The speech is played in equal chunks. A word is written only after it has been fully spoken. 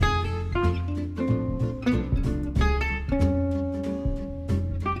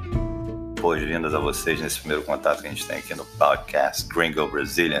boas-vindas a vocês nesse primeiro contato que a gente tem aqui no podcast Gringo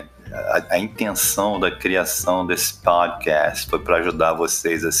Brazilian. A intenção da criação desse podcast foi para ajudar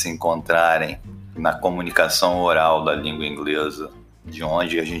vocês a se encontrarem na comunicação oral da língua inglesa, de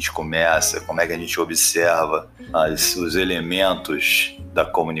onde a gente começa, como é que a gente observa os elementos da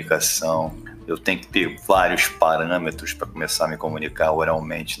comunicação. Eu tenho que ter vários parâmetros para começar a me comunicar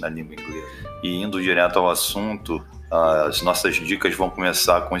oralmente na língua inglesa. E indo direto ao assunto, as nossas dicas vão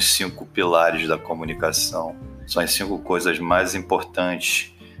começar com os 5 pilares da comunicação. São as 5 coisas mais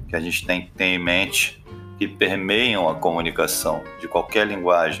importantes que a gente tem que ter em mente, que permeiam a comunicação de qualquer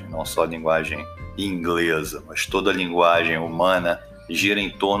linguagem, não só a linguagem inglesa, mas toda a linguagem humana gira em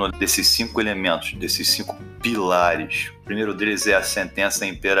torno desses 5 elementos, desses 5 pilares. O primeiro deles é a sentença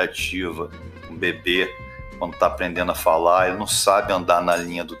imperativa. Um bebê, quando está aprendendo a falar, ele não sabe andar na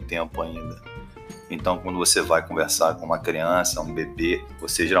linha do tempo ainda. Então, quando você vai conversar com uma criança, um bebê,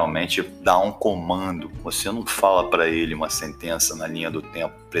 você geralmente dá um comando. Você não fala para ele uma sentença na linha do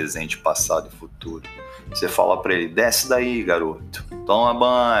tempo, presente, passado e futuro. Você fala para ele, desce daí, garoto, toma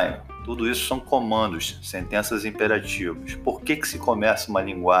banho. Tudo isso são comandos, sentenças imperativas. Por que se começa uma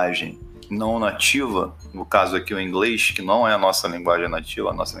linguagem não nativa? No caso aqui o inglês, que não é a nossa linguagem nativa,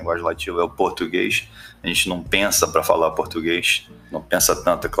 a nossa linguagem nativa é o português. A gente não pensa para falar português, não pensa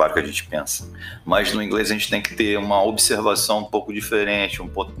tanto, é claro que a gente pensa. Mas no inglês a gente tem que ter uma observação um pouco diferente, um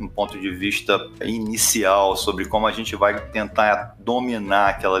ponto de vista inicial sobre como a gente vai tentar dominar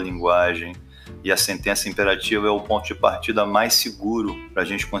aquela linguagem. E a sentença imperativa é o ponto de partida mais seguro para a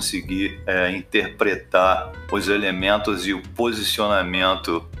gente conseguir interpretar os elementos e o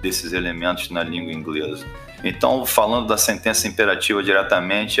posicionamento desses elementos na língua inglesa. Então, falando da sentença imperativa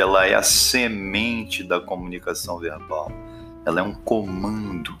diretamente, ela é a semente da comunicação verbal. Ela é um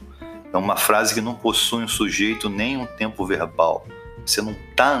comando, é uma frase que não possui um sujeito nem um tempo verbal. Você não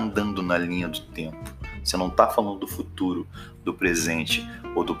está andando na linha do tempo. Você não está falando do futuro, do presente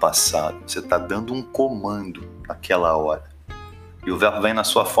ou do passado. Você está dando um comando naquela hora. E o verbo vem na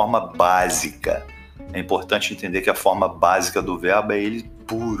sua forma básica. É importante entender que a forma básica do verbo é ele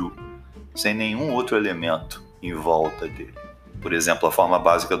puro, sem nenhum outro elemento em volta dele. Por exemplo, a forma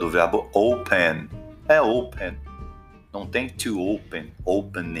básica do verbo open é open. Não tem to open,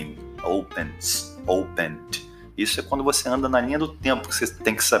 opening, opens, opened. Isso é quando você anda na linha do tempo, que você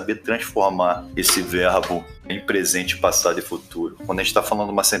tem que saber transformar esse verbo em presente, passado e futuro. Quando a gente está falando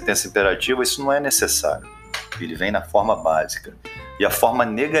de uma sentença imperativa, isso não é necessário. Ele vem na forma básica. E a forma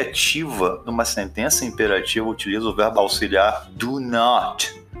negativa de uma sentença imperativa utiliza o verbo auxiliar do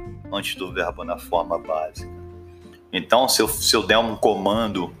not antes do verbo na forma básica. Então, se eu der um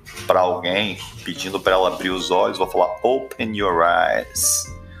comando para alguém pedindo para ela abrir os olhos, eu vou falar open your eyes.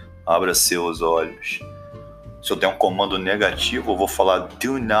 Abra seus olhos. Se eu der um comando negativo, eu vou falar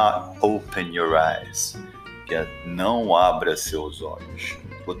do not open your eyes, que é não abra seus olhos.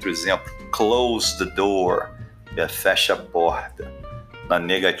 Outro exemplo, close the door, que é fecha a porta. Na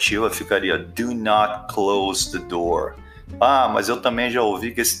negativa ficaria do not close the door. Ah, mas eu também já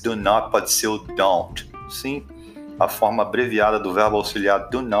ouvi que esse do not pode ser o don't. Sim, a forma abreviada do verbo auxiliar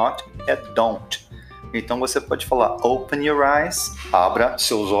do not é don't. Então você pode falar open your eyes, abra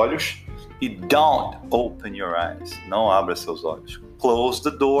seus olhos, e don't open your eyes, não abra seus olhos. Close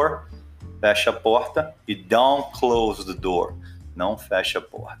the door, fecha a porta, e don't close the door, não fecha a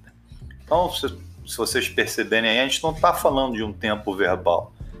porta. Então, se vocês perceberem aí, a gente não está falando de um tempo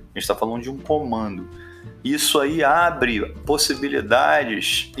verbal, a gente está falando de um comando. Isso aí abre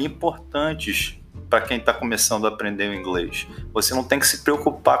possibilidades importantes para quem está começando a aprender o inglês. Você não tem que se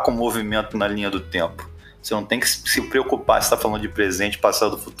preocupar com o movimento na linha do tempo. Você não tem que se preocupar se está falando de presente,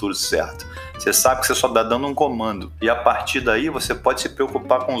 passado, futuro, certo. Você sabe que você só está dando um comando. E a partir daí você pode se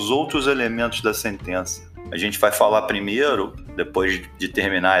preocupar com os outros elementos da sentença. A gente vai falar primeiro, depois de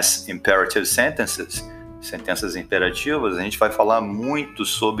terminar as imperative sentences, sentenças imperativas, a gente vai falar muito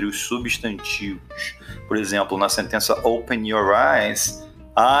sobre os substantivos. Por exemplo, na sentença open your eyes,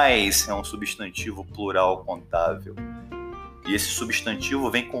 eyes é um substantivo plural contável. E esse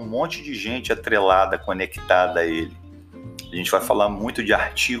substantivo vem com um monte de gente atrelada, conectada a ele. A gente vai falar muito de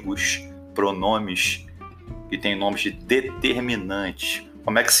artigos, pronomes, que tem nomes de determinantes.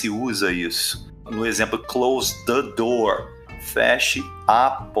 Como é que se usa isso? No exemplo, close the door, feche a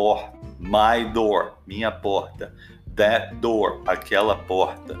porta. My door, minha porta. That door, aquela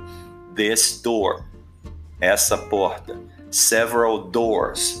porta. This door, essa porta. Several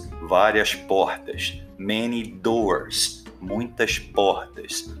doors, várias portas. Many doors, muitas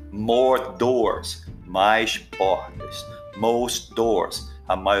portas. More doors, mais portas. Most doors,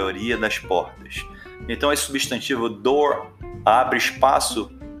 a maioria das portas. Então esse substantivo door abre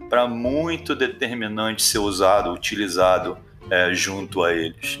espaço para muito determinante ser utilizado junto a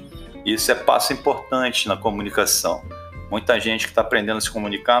eles. Isso é passo importante na comunicação. Muita gente que está aprendendo a se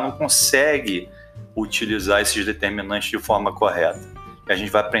comunicar não consegue utilizar esses determinantes de forma correta. E a gente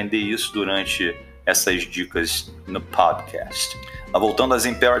vai aprender isso durante essas dicas no podcast. Voltando às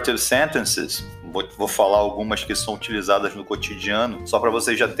imperative sentences, vou falar algumas que são utilizadas no cotidiano, só para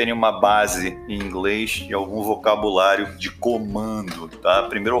vocês já terem uma base em inglês e algum vocabulário de comando, tá?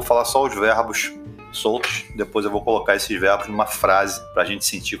 Primeiro eu vou falar só os verbos soltos, depois eu vou colocar esses verbos numa frase para a gente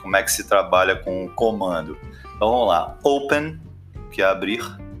sentir como é que se trabalha com o comando. Então vamos lá. Open, que é abrir.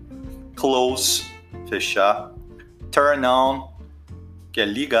 Close, fechar. Turn on, que é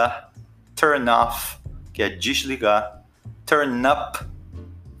ligar. Turn off, que é desligar. Turn up,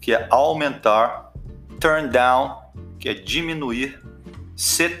 que é aumentar. Turn down, que é diminuir.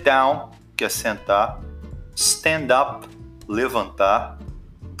 Sit down, que é sentar. Stand up, levantar.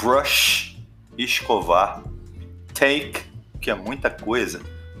 Brush, escovar. Take, que é muita coisa.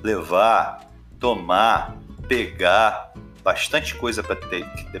 Levar, tomar, pegar. Bastante coisa para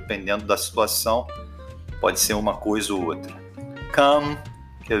take. Dependendo da situação, pode ser uma coisa ou outra. Come,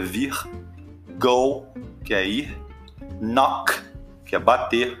 que é vir. Go, que é ir. Knock, que é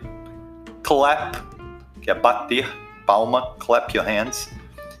bater. Clap, que é bater palma. Clap your hands.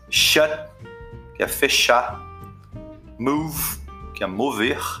 Shut, que é fechar. Move, que é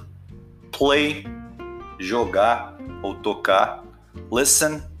mover. Play, jogar ou tocar.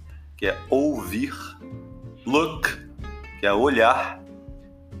 Listen, que é ouvir. Look, que é olhar.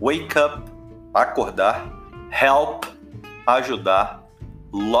 Wake up, acordar. Help, ajudar.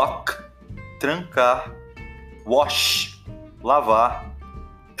 Lock, trancar. Wash, lavar.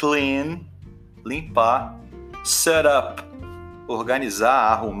 Clean, limpar. Set up,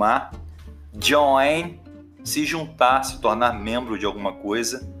 organizar, arrumar. Join, se juntar, se tornar membro de alguma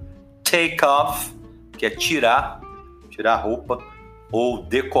coisa. Take off, que é tirar a roupa ou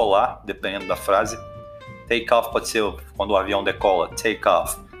decolar, dependendo da frase. Take off pode ser quando o avião decola, take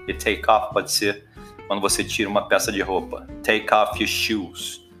off. E take off pode ser quando você tira uma peça de roupa. Take off your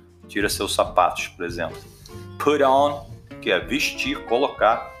shoes, tira seus sapatos, por exemplo. Put on, que é vestir,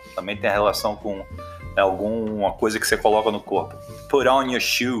 colocar, também tem a relação com alguma coisa que você coloca no corpo. Put on your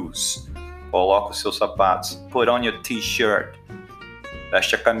shoes, coloca os seus sapatos. Put on your t-shirt,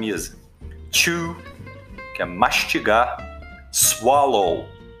 veste a camisa. Chew, que é mastigar. Swallow,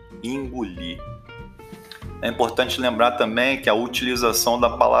 engolir. É importante lembrar também que a utilização da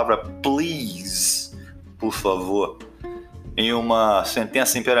palavra please, por favor, em uma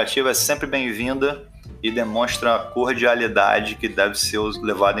sentença imperativa é sempre bem-vinda e demonstra a cordialidade que deve ser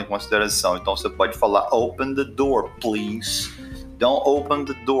levada em consideração. Então você pode falar open the door, please. Don't open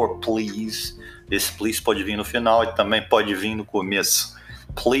the door, please. Esse please pode vir no final e também pode vir no começo.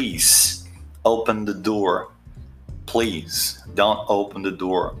 Please. Open the door, please. Don't open the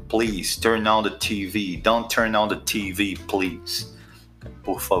door, please. Turn on the TV. Don't turn on the TV, please.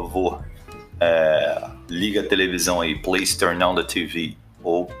 Por favor, liga a televisão aí. Please turn on the TV.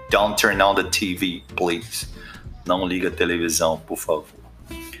 Ou don't turn on the TV, please. Não liga a televisão, por favor.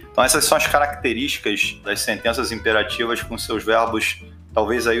 Então essas são as características das sentenças imperativas com seus verbos,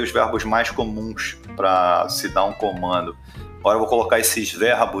 talvez aí os verbos mais comuns para se dar um comando. Agora eu vou colocar esses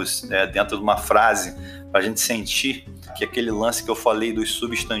verbos dentro de uma frase para a gente sentir que aquele lance que eu falei dos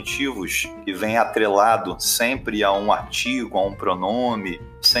substantivos, que vem atrelado sempre a um artigo, a um pronome,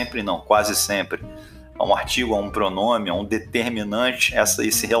 sempre não, quase sempre, a um artigo, a um pronome, a um determinante,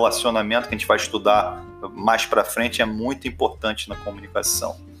 esse relacionamento que a gente vai estudar mais para frente é muito importante na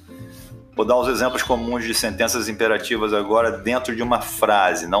comunicação. Vou dar uns exemplos comuns de sentenças imperativas agora dentro de uma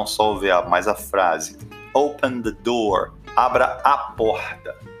frase, não só o verbo, mas a frase. Open the door. Abra a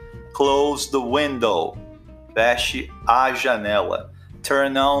porta. Close the window. Feche a janela.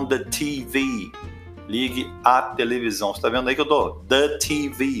 Turn on the TV. Ligue a televisão. Você está vendo aí que eu dou? The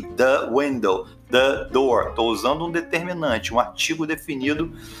TV, the window, the door. Estou usando um determinante, um artigo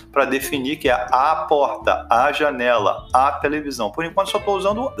definido para definir que é a porta, a janela, a televisão. Por enquanto só estou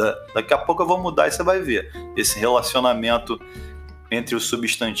usando o the. Daqui a pouco eu vou mudar e você vai ver esse relacionamento entre o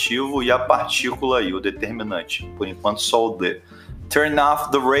substantivo e a partícula e o determinante. Por enquanto só o the. Turn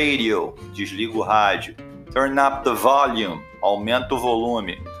off the radio. Desliga o rádio. Turn up the volume. Aumenta o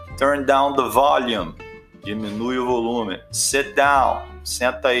volume. Turn down the volume. Diminui o volume. Sit down.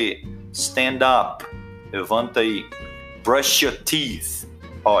 Senta aí. Stand up. Levanta aí. Brush your teeth.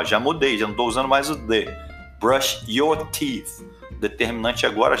 Já mudei, já não estou usando mais o the. Brush your teeth. O determinante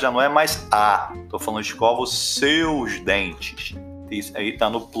agora já não é mais a. Estou falando escova os seus dentes. Isso aí está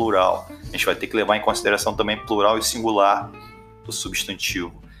no plural. A gente vai ter que levar em consideração também plural e singular do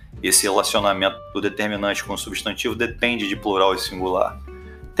substantivo. esse relacionamento do determinante com o substantivo depende de plural e singular.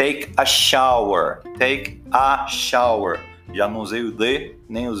 Take a shower. Take a shower. Já não usei o the,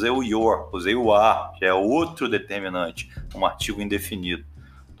 nem usei o your. Usei o a, já é outro determinante, um artigo indefinido.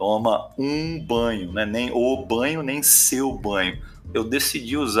 Toma um banho, né? Nem o banho, nem seu banho. Eu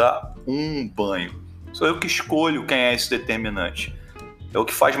decidi usar um banho. Sou eu que escolho quem é esse determinante. É o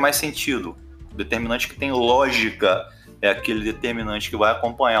que faz mais sentido. O determinante que tem lógica é aquele determinante que vai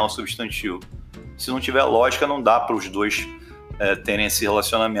acompanhar o substantivo. Se não tiver lógica, não dá para os dois terem esse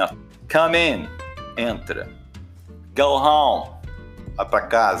relacionamento. Come in, entra. Go home, vai para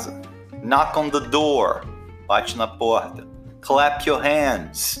casa. Knock on the door, bate na porta. Clap your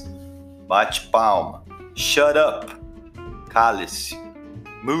hands, bate palma. Shut up, cale-se.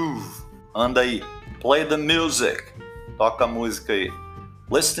 Move, anda aí. Play the music, toca a música aí.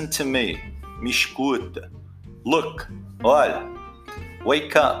 Listen to me, me escuta. Look, olha.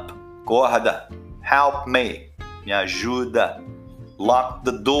 Wake up, acorda. Help me, me ajuda. Lock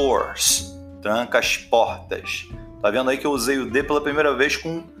the doors, tranca as portas. Tá vendo aí que eu usei o the pela primeira vez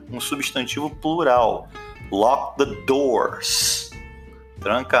com um substantivo plural. Lock the doors,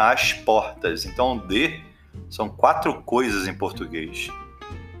 tranca as portas. Então, the são 4 coisas em português.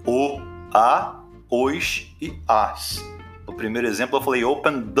 O, a, os e as. No primeiro exemplo eu falei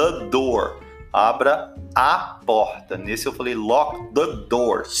open the door, abra a porta. Nesse eu falei lock the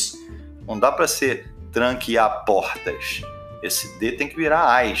doors. Não dá para ser tranque a portas. Esse D tem que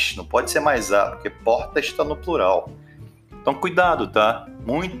virar as, não pode ser mais a, porque porta está no plural. Então cuidado, tá?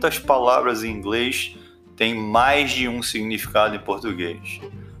 Muitas palavras em inglês têm mais de um significado em português.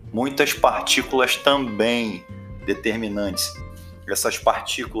 Muitas partículas também determinantes. Essas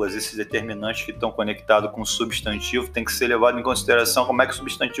partículas, esses determinantes que estão conectados com o substantivo, tem que ser levado em consideração como é que o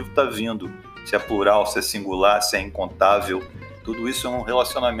substantivo está vindo. Se é plural, se é singular, se é incontável. Tudo isso é um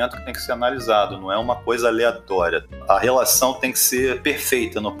relacionamento que tem que ser analisado, não é uma coisa aleatória. A relação tem que ser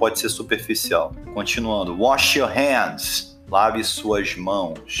perfeita, não pode ser superficial. Continuando. Wash your hands. Lave suas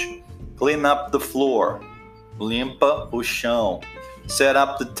mãos. Clean up the floor. Limpa o chão. Set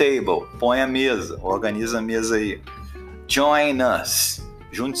up the table. Põe a mesa. Organiza a mesa aí. Join us.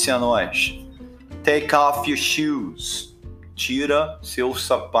 Junte-se a nós. Take off your shoes. Tira seus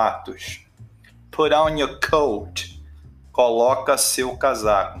sapatos. Put on your coat. Coloca seu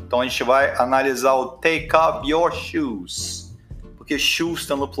casaco. Então a gente vai analisar o take off your shoes. Porque shoes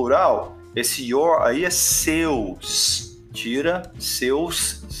está no plural. Esse your aí é seus. Tira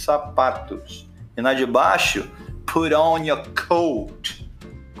seus sapatos. E na de baixo, put on your coat.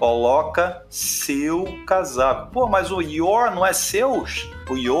 Coloca seu casaco. Pô, mas o your não é seus?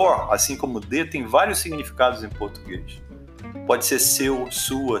 O your, assim como o de, tem vários significados em português. Pode ser seu,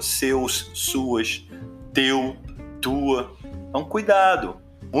 sua, seus, suas, teu, tua. Então cuidado.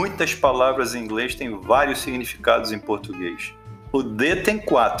 Muitas palavras em inglês têm vários significados em português. O de tem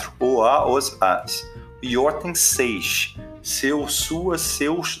 4. O, a, os, as. O your tem 6. Seu, sua,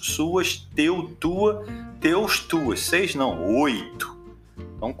 seus, suas, teu, tua, teus, tuas. 6 não, 8.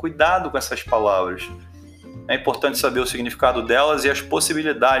 Então cuidado com essas palavras. É importante saber o significado delas e as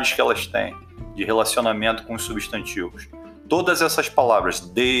possibilidades que elas têm de relacionamento com os substantivos. Todas essas palavras,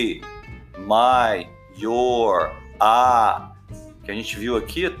 de, my, your, a, que a gente viu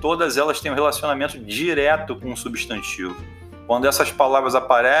aqui, todas elas têm um relacionamento direto com o substantivo. Quando essas palavras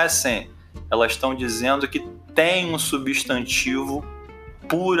aparecem, elas estão dizendo que tem um substantivo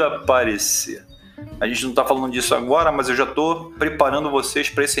por aparecer. A gente não está falando disso agora, mas eu já estou preparando vocês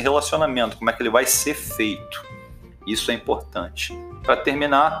para esse relacionamento, como é que ele vai ser feito. Isso é importante. Para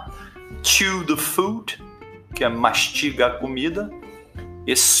terminar, chew the food, que é mastiga a comida,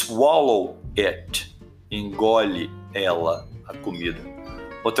 e swallow it, engole ela, a comida.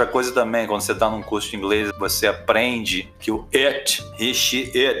 Outra coisa também, quando você está num curso de inglês, você aprende que o it, he,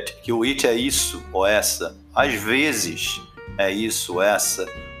 she, it, que o it é isso ou essa. Às vezes é isso ou essa.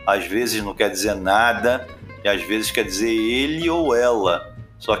 Às vezes não quer dizer nada e às vezes quer dizer ele ou ela.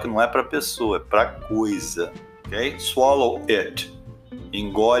 Só que não é para pessoa, é para coisa. Ok? Swallow it.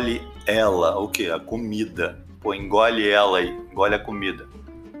 Engole ela. O quê? A comida. Pô, engole ela aí. Engole a comida.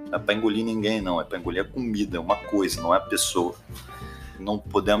 Não é para engolir ninguém, não. É para engolir a comida, uma coisa, não é a pessoa. Não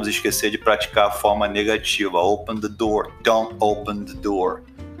podemos esquecer de praticar a forma negativa. Open the door. Don't open the door.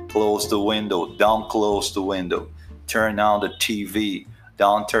 Close the window. Don't close the window. Turn on the TV.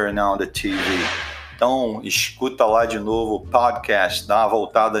 Don't turn on the TV. Então, escuta lá de novo o podcast, dá uma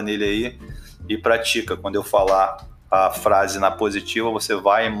voltada nele aí e pratica. Quando eu falar a frase na positiva, você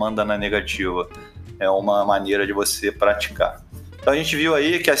vai e manda na negativa. É uma maneira de você praticar. Então, a gente viu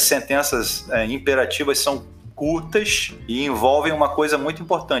aí que as sentenças imperativas são curtas e envolvem uma coisa muito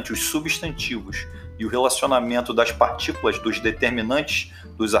importante, os substantivos e o relacionamento das partículas, dos determinantes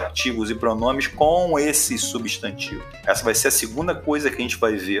dos artigos e pronomes com esse substantivo. Essa vai ser a segunda coisa que a gente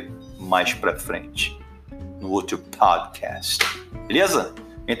vai ver mais para frente no outro podcast. Beleza?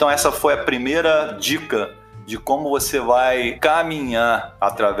 Então essa foi a primeira dica de como você vai caminhar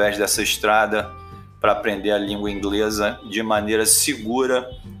através dessa estrada para aprender a língua inglesa de maneira segura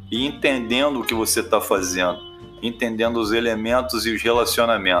e entendendo o que você está fazendo, entendendo os elementos e os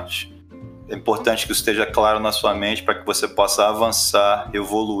relacionamentos. É importante que isso esteja claro na sua mente para que você possa avançar,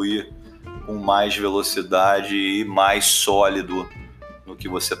 evoluir com mais velocidade e mais sólido no que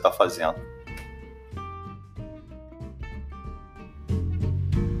você está fazendo.